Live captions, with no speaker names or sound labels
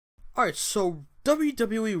Alright, so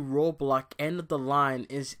WWE Roadblock End of the Line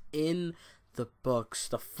is in the books.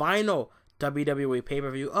 The final WWE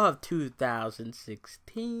pay-per-view of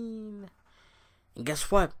 2016. And guess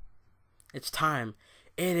what? It's time.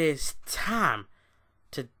 It is time.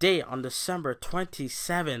 Today on December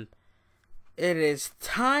 27th, it is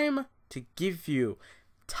time to give you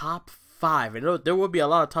top 5. And there will be a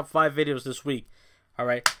lot of top 5 videos this week.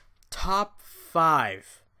 Alright, top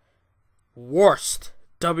 5 worst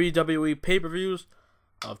WWE pay-per-views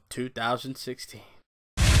of 2016.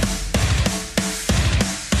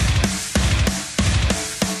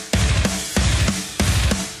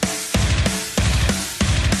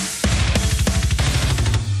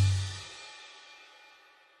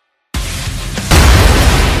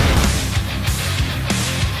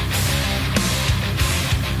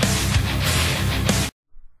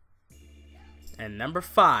 And number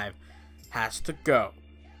 5 has to go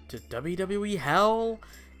to WWE Hell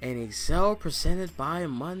in a Cell presented by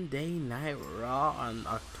Monday Night Raw on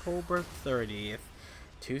October 30th,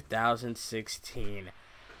 2016.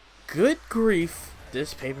 Good grief,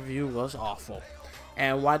 this pay-per-view was awful.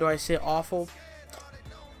 And why do I say awful?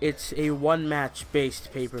 It's a one-match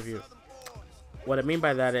based pay-per-view. What I mean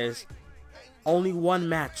by that is, only one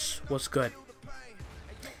match was good.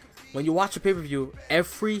 When you watch a pay-per-view,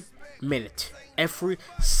 every minute, every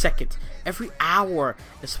second, every hour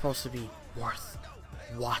is supposed to be worth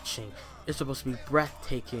watching. It's supposed to be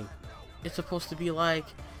breathtaking. It's supposed to be like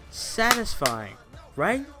satisfying,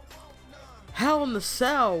 right? Hell in the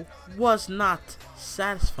Cell was not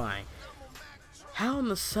satisfying. Hell in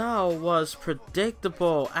the Cell was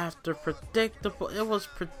predictable after predictable. It was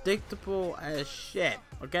predictable as shit,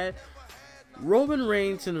 okay? Roman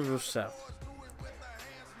Reigns and Rusev.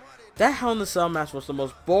 That Hell in the Cell match was the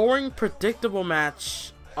most boring, predictable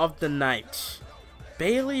match of the night.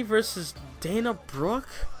 Bayley versus Dana Brooke?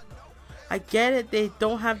 I get it, they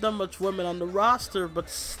don't have that much women on the roster, but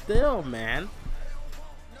still, man.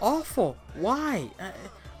 Awful. Why?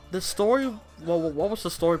 The story, well, what was the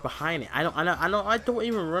story behind it? I don't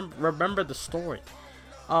even remember the story.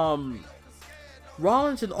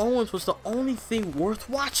 Rollins and Owens was the only thing worth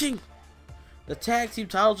watching. The tag team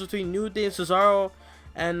titles between New Day and Cesaro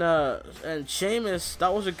and Sheamus,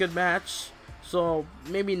 that was a good match. So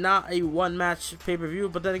maybe not a one match pay-per-view,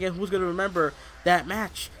 but then again, who's gonna remember that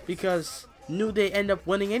match? Because New Day end up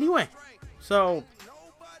winning anyway. So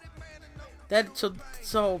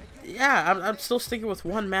yeah, I'm still sticking with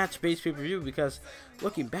one match based pay-per-view, because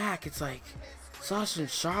looking back, it's like Sasha and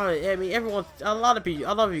Charlotte. I mean, a lot of you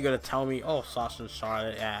are gonna tell me, oh, Sasha and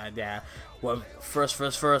Charlotte, yeah. Well, first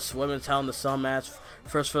women's Hell in the Cell match,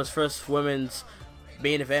 first women's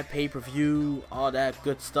main event pay-per-view, all that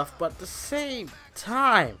good stuff. But at the same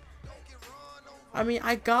time, I mean,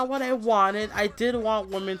 I got what I wanted. I did want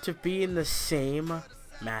women to be in the same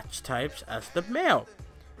match types as the male,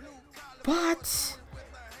 but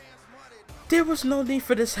there was no need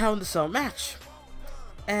for this Hell in the Cell match.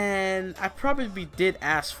 And I probably did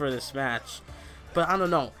ask for this match, but I don't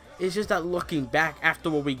know. It's just that looking back after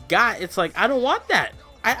what we got, it's like, I don't want that.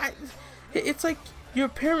 It's like your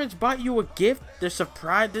parents bought you a gift. They're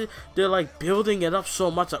surprised. They're like building it up so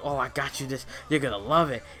much. Like, oh, I got you this. You're gonna love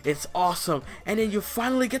it. It's awesome. And then you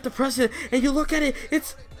finally get the present, and you look at it.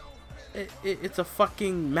 It's a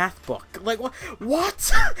fucking math book. Like,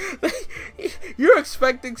 what? You're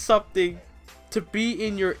expecting something to be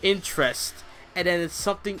in your interest, and then it's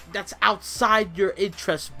something that's outside your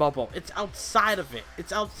interest bubble. It's outside of it.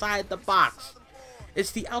 It's outside the box.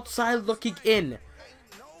 It's the outside looking in.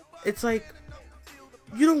 It's like,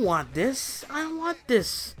 you don't want this. I don't want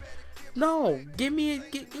this. No, give me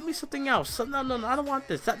something else. No, I don't want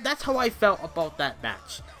this. That's how I felt about that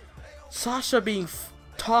match. Sasha being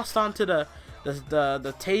tossed onto the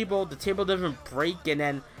table. The table didn't break, and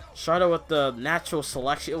then Charlotte with the natural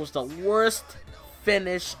selection. It was the worst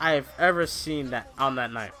finish I've ever seen on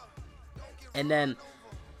that night. And then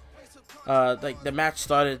like the match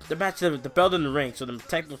started. The bell didn't ring, so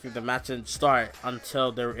technically the match didn't start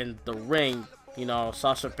until they were in the ring. You know,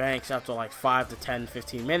 Sasha Banks, after like 5 to 10,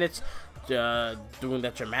 15 minutes, doing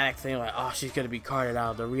that dramatic thing, like, oh, she's gonna be carted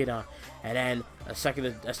out of the arena. And then a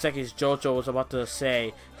second JoJo was about to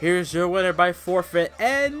say, here's your winner by forfeit,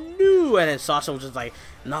 and then Sasha was just like,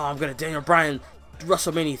 no, I'm gonna Daniel Bryan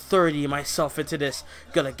WrestleMania 30 myself into this,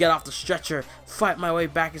 gonna get off the stretcher, fight my way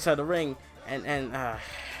back inside the ring, and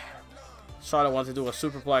Charlotte wanted to do a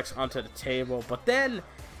superplex onto the table, but then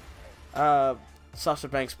Sasha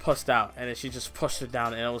Banks pushed out, and then she just pushed her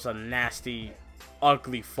down, and it was a nasty,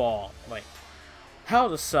 ugly fall. Like, Hell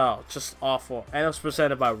in the Cell, just awful. And it was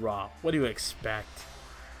presented by Raw. What do you expect?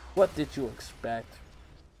 What did you expect?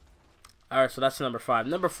 All right, so that's number 5.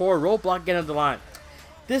 Number 4, Roadblock End of the Line.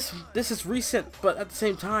 This is recent, but at the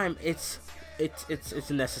same time, it's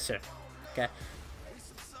necessary. Okay,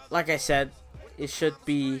 like I said, it should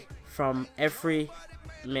be from every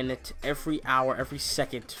minute, every hour, every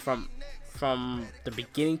second, from the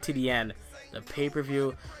beginning to the end. The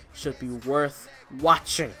pay-per-view should be worth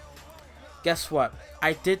watching. Guess what?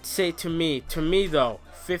 I did say to me though,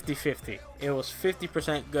 50-50. It was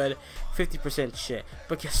 50% good, 50% shit.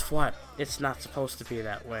 But guess what? It's not supposed to be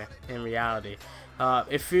that way in reality.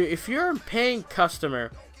 If you're a paying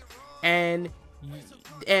customer and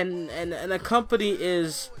a company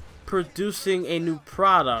is producing a new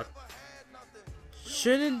product,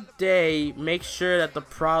 shouldn't they make sure that the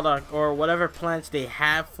product or whatever plans they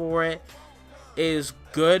have for it is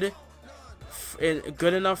good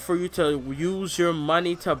enough for you to use your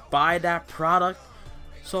money to buy that product?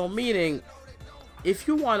 So meaning, if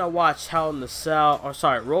you want to watch Hell in the Cell, or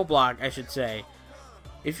sorry, Roadblock, I should say,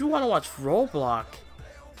 if you want to watch Roadblock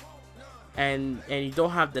and you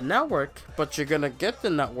don't have the network, but you're gonna get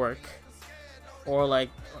the network, or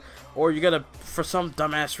you're gonna, for some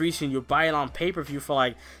dumbass reason, you buy it on pay-per-view for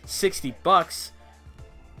like $60,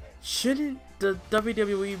 shouldn't the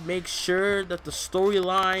WWE make sure that the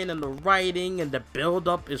storyline and the writing and the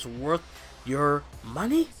build-up is worth your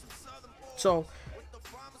money? So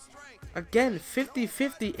again,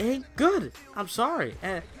 50-50 ain't good. I'm sorry.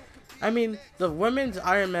 And I mean, the women's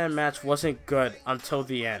Iron Man match wasn't good until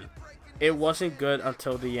the end. It wasn't good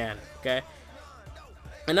until the end, okay?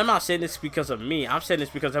 And I'm not saying this because of me. I'm saying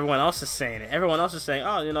this because everyone else is saying it. Everyone else is saying,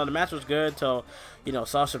 oh, you know, the match was good till, you know,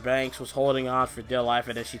 Sasha Banks was holding on for dear life,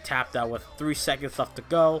 and then she tapped out with 3 seconds left to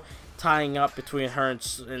go, tying up between her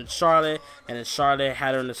and Charlotte, and then Charlotte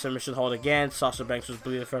had her in the submission hold again. Sasha Banks was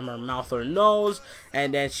bleeding from her mouth or nose,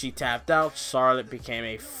 and then she tapped out. Charlotte became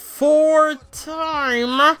a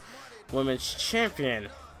 4-time women's champion.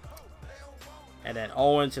 And then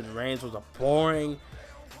Owens and Reigns was a boring,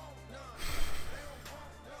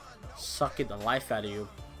 sucking the life out of you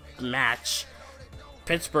match.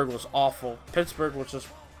 Pittsburgh was awful. Pittsburgh was just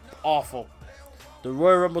awful. The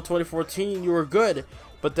Royal Rumble 2014, you were good,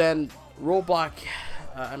 but then Roadblock,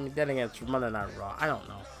 I mean, then again, it's Monday Night Raw. I don't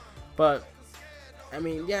know, but I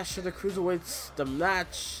mean, yeah, sure, the Cruiserweights, the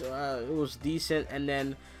match, it was decent, and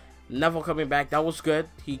then Neville coming back, that was good.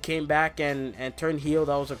 He came back and turned heel.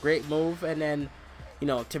 That was a great move. And then, you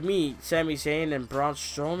know, to me, Sami Zayn and Braun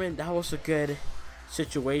Strowman, that was a good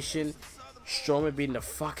situation. Strowman beating the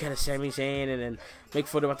fuck out of Sami Zayn, and then Mick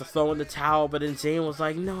Foley about to throw in the towel, but then Zayn was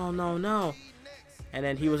like, no, no, no. And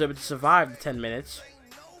then he was able to survive the 10 minutes.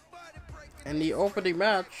 And the opening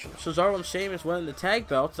match, Cesaro and Sheamus winning the tag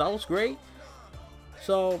belts. That was great.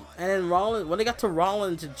 So, and then Rollins, when they got to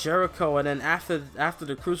Rollins and Jericho, and then after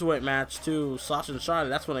the Cruiserweight match to Sasha and Charlotte,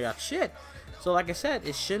 that's when they got shit. So, like I said,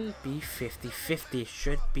 it shouldn't be 50-50. It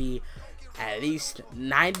should be at least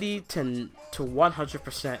 90 to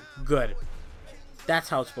 100% good. That's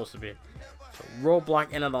how it's supposed to be. So,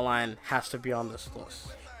 Roadblock End of the Line has to be on this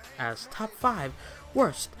list as top 5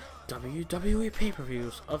 worst WWE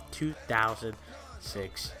pay-per-views of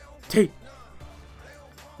 2016.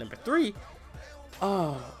 Number 3.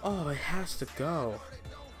 Oh, it has to go.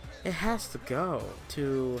 It has to go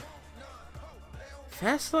to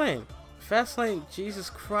Fastlane. Fastlane,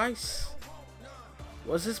 Jesus Christ.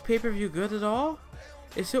 Was this pay-per-view good at all?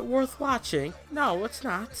 Is it worth watching? No, it's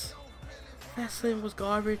not. Fastlane was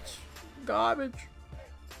garbage. Garbage.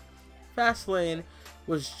 Fastlane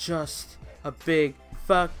was just a big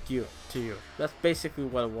fuck you to you. That's basically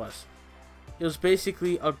what it was. It was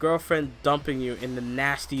basically a girlfriend dumping you in the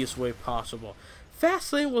nastiest way possible.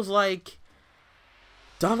 Fastlane was like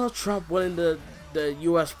Donald Trump winning the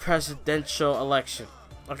U.S. presidential election.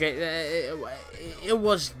 Okay, it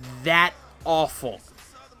was that awful.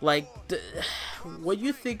 Like, when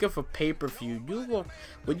you think of a pay-per-view,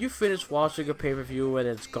 when you finish watching a pay-per-view and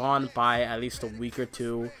it's gone by at least a week or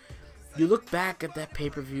two, you look back at that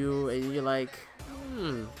pay-per-view and you're like,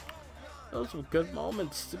 those were good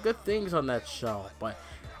moments, good things on that show. But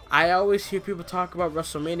I always hear people talk about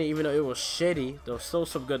WrestleMania, even though it was shitty, there was still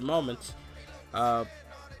some good moments.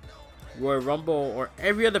 Royal Rumble or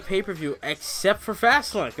every other pay-per-view except for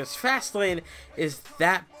Fastlane, because Fastlane is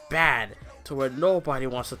that bad to where nobody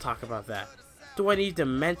wants to talk about that. Do I need to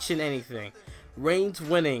mention anything? Reigns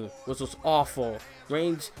winning was awful.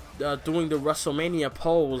 Reigns doing the WrestleMania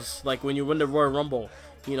pose, like when you win the Royal Rumble.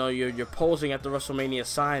 You know, you're posing at the WrestleMania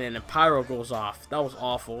sign and the pyro goes off. That was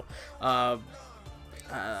awful.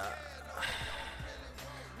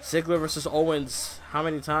 Ziggler versus Owens. How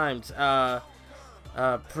many times?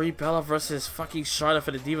 Brie Bella versus fucking Charlotte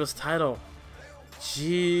for the Divas title.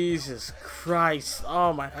 Jesus Christ.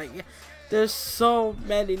 Oh my. There's so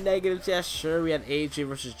many negatives. Yeah, sure, we had AJ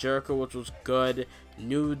versus Jericho, which was good.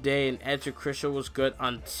 New Day and Edge and Christian was good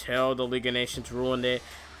until the League of Nations ruined it.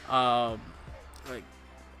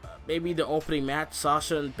 Maybe the opening match,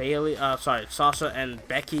 Sasha and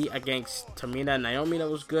Becky against Tamina and Naomi, that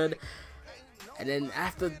was good. And then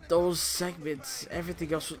after those segments,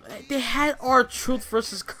 everything else was, they had R-Truth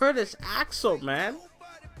versus Curtis Axel, man.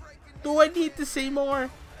 Do I need to say more?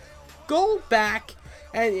 Go back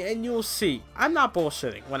and you'll see. I'm not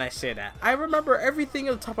bullshitting when I say that. I remember everything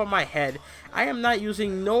on the top of my head. I am not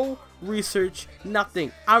using no research,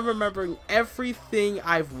 nothing. I'm remembering everything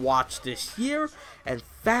I've watched this year. And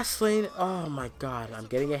Fastlane, oh my god, I'm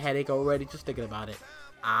getting a headache already just thinking about it.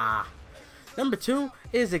 Number 2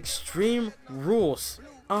 is Extreme Rules.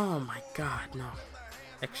 Oh my god, no.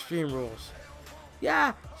 Extreme Rules.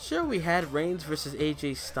 Yeah, sure, we had Reigns versus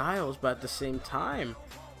AJ Styles, but at the same time,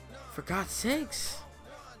 for God's sakes,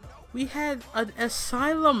 we had an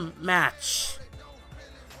Asylum match.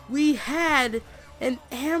 We had an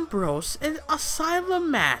Ambrose and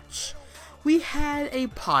Asylum match. We had a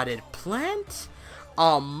potted plant,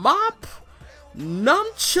 a mop,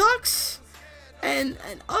 nunchucks, and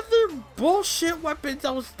other bullshit weapons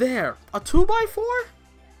that was there. A 2x4?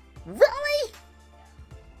 Really?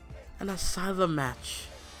 An Asylum match.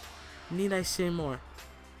 Need I say more?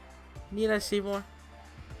 Need I say more?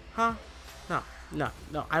 Huh? No,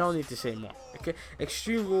 I don't need to say more. Okay?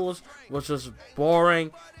 Extreme Rules was just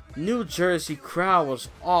boring. New Jersey crowd was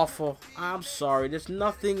awful. I'm sorry. There's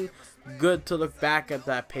nothing good to look back at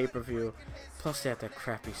that pay-per-view. Plus they had that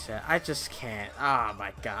crappy set. I just can't. Oh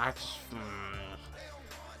my god.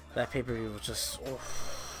 That pay-per-view was just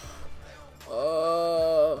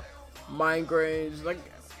migraines. Like,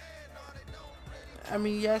 I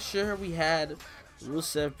mean, yeah, sure, we had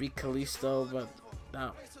Rusev beat Kalisto, but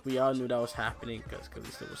no, we all knew that was happening because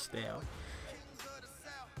Kalisto was stale.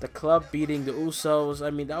 The Club beating the Usos. I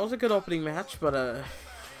mean, that was a good opening match, but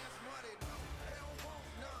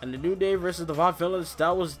and the New Day versus the Vaudevillains,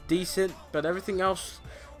 that was decent, but everything else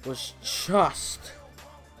was just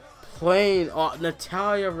plain.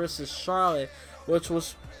 Natalya versus Charlotte, which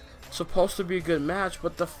was supposed to be a good match,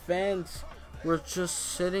 but the fans were just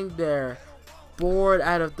sitting there bored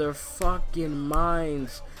out of their fucking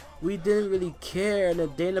minds. We didn't really care, and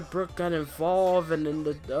then Dana Brooke got involved, and then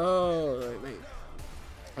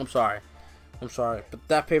I'm sorry, but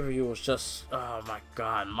that pay-per-view was just, oh my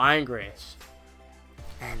god, migraines.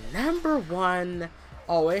 And number 1,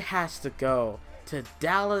 it has to go to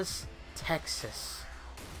Dallas, Texas.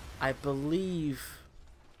 I believe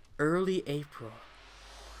early April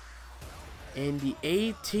in the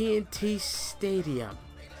AT&T Stadium.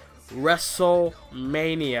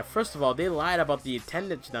 WrestleMania. First of all, they lied about the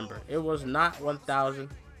attendance number. It was not 1,000.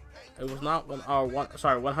 It was not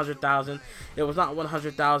 100,000. It was not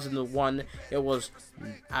 100,001. It was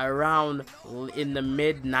around in the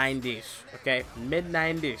mid 90s. Okay, mid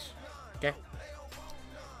 90s. Okay,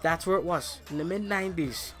 that's where it was, in the mid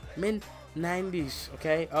 90s. Mid 90s.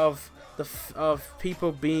 Okay, of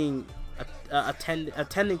people being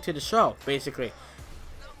attending to the show, basically.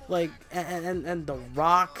 Like, and The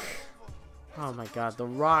Rock. Oh my god, The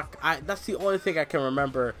Rock. That's the only thing I can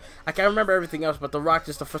remember. I can remember everything else, but The Rock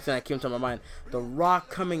just the first thing that came to my mind. The Rock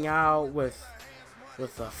coming out with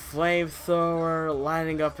a flamethrower,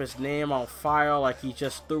 lining up his name on fire like he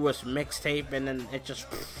just threw his mixtape, and then it just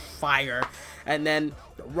fire. And then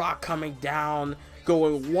The Rock coming down,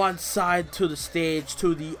 going one side to the stage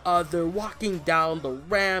to the other, walking down the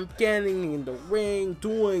ramp, getting in the ring,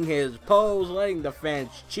 doing his pose, letting the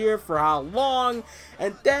fans cheer for how long,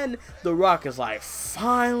 and then The Rock is like,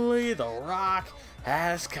 finally, The Rock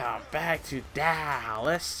has come back to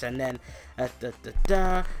Dallas, and then and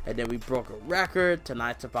then we broke a record.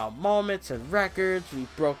 Tonight's about moments and records. We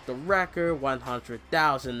broke the record,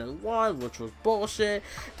 100,001, which was bullshit.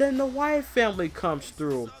 Then the Wyatt family comes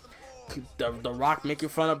through. The Rock making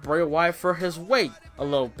fun of Bray Wyatt for his weight a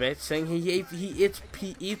little bit, saying he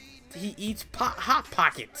eats hot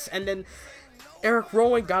pockets. And then Eric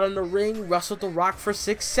Rowan got in the ring, wrestled The Rock for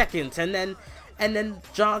 6 seconds, and then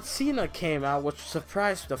John Cena came out, which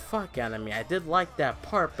surprised the fuck out of me. I did like that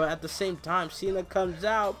part, but at the same time, Cena comes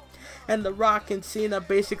out, and The Rock and Cena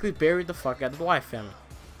basically buried the fuck out of the Wyatt family.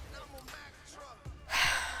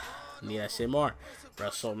 Need I say more?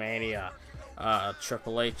 WrestleMania,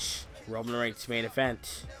 Triple H, Roman Reigns main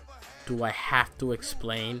event. Do I have to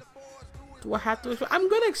explain? I'm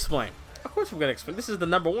gonna explain. Of course I'm gonna explain. This is the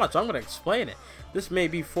number 1, so I'm gonna explain it. This may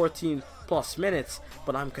be 14 plus minutes,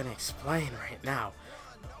 but I'm gonna explain right now.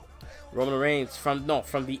 Roman Reigns from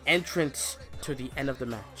the entrance to the end of the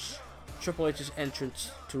match. Triple H's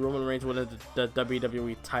entrance to Roman Reigns winning the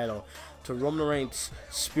WWE title, to Roman Reigns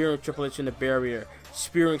spearing Triple H in the barrier,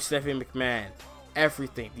 spearing Stephanie McMahon,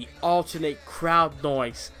 everything, the alternate crowd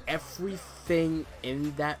noise, everything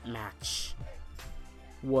in that match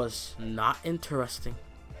was not interesting.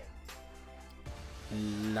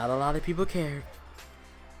 Not a lot of people cared,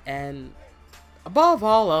 and above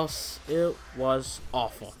all else, it was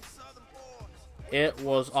awful. It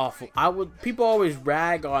was awful. People always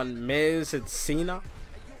rag on Miz and Cena.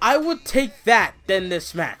 I would take that than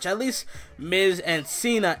this match. At least Miz and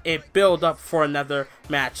Cena, it built up for another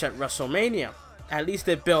match at WrestleMania. At least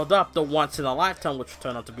it built up the once in a lifetime, which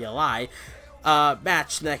turned out to be a lie,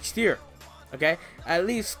 match next year. Okay? At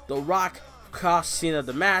least The Rock cost Cena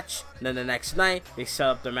the match. And then the next night, they set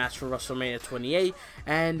up the match for WrestleMania 28.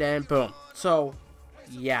 And then boom. So,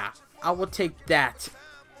 yeah. I would take that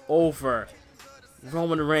over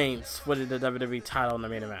Roman Reigns winning the WWE title in the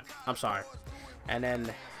main event. I'm sorry. And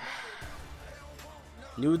then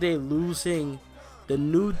New Day losing. The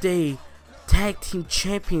New Day Tag Team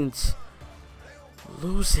Champions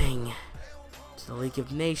losing to the League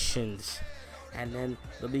of Nations. And then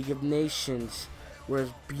the League of Nations was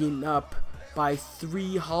beaten up by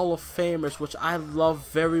 3 Hall of Famers, which I love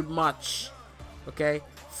very much. Okay?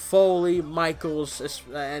 Foley, Michaels,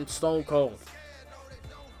 and Stone Cold.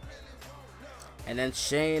 And then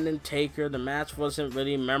Shane and Taker, the match wasn't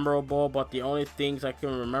really memorable, but the only things I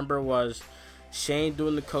can remember was Shane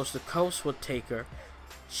doing the coast to coast with Taker,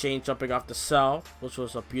 Shane jumping off the cell, which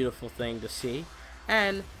was a beautiful thing to see,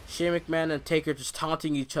 and Shane McMahon and Taker just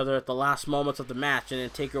taunting each other at the last moments of the match, and then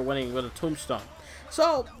Taker winning with a tombstone.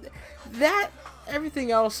 So that,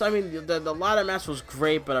 everything else, I mean, the ladder match was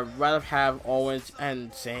great, but I'd rather have Owens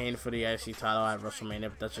and Zayn for the IC title at WrestleMania,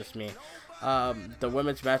 but that's just me. The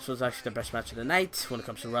women's match was actually the best match of the night when it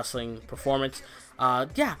comes to wrestling performance.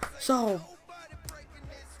 Yeah, so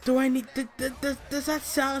do I need, does that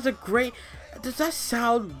sound as a great, does that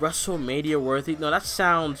sound WrestleMania worthy? No, that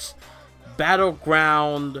sounds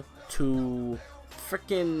Battleground to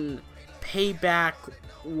freaking Payback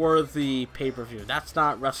worthy pay-per-view. That's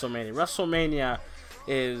not WrestleMania. WrestleMania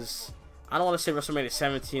is, I don't want to say WrestleMania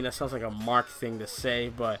 17, that sounds like a Mark thing to say,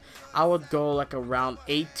 but I would go like around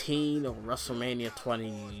 18 or WrestleMania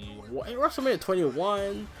 20, WrestleMania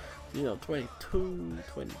 21, you know, 22,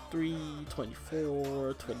 23,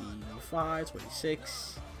 24, 25,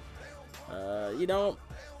 26, you know,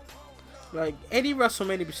 like any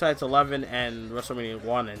WrestleMania besides 11 and WrestleMania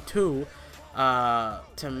 1 and 2,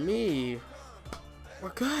 to me, we're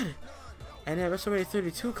good. And then WrestleMania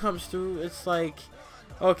 32 comes through, it's like,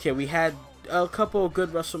 okay, we had a couple of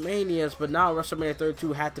good WrestleManias, but now WrestleMania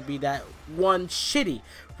 32 had to be that one shitty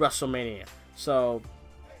WrestleMania. So,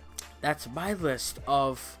 that's my list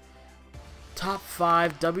of top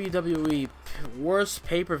 5 WWE worst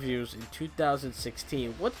pay-per-views in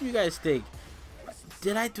 2016. What do you guys think?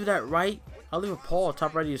 Did I do that right? I'll leave a poll on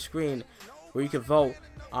top right of your screen where you can vote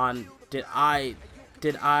on did I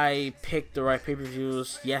pick the right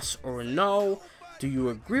pay-per-views, yes or no? Do you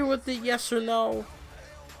agree with it, yes or no?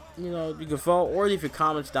 You know, you can vote or leave your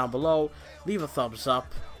comments down below. Leave a thumbs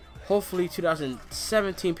up. Hopefully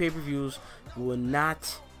 2017 pay-per-views will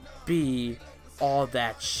not be all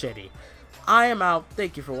that shitty. I am out.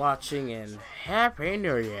 Thank you for watching and Happy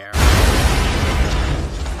New Year.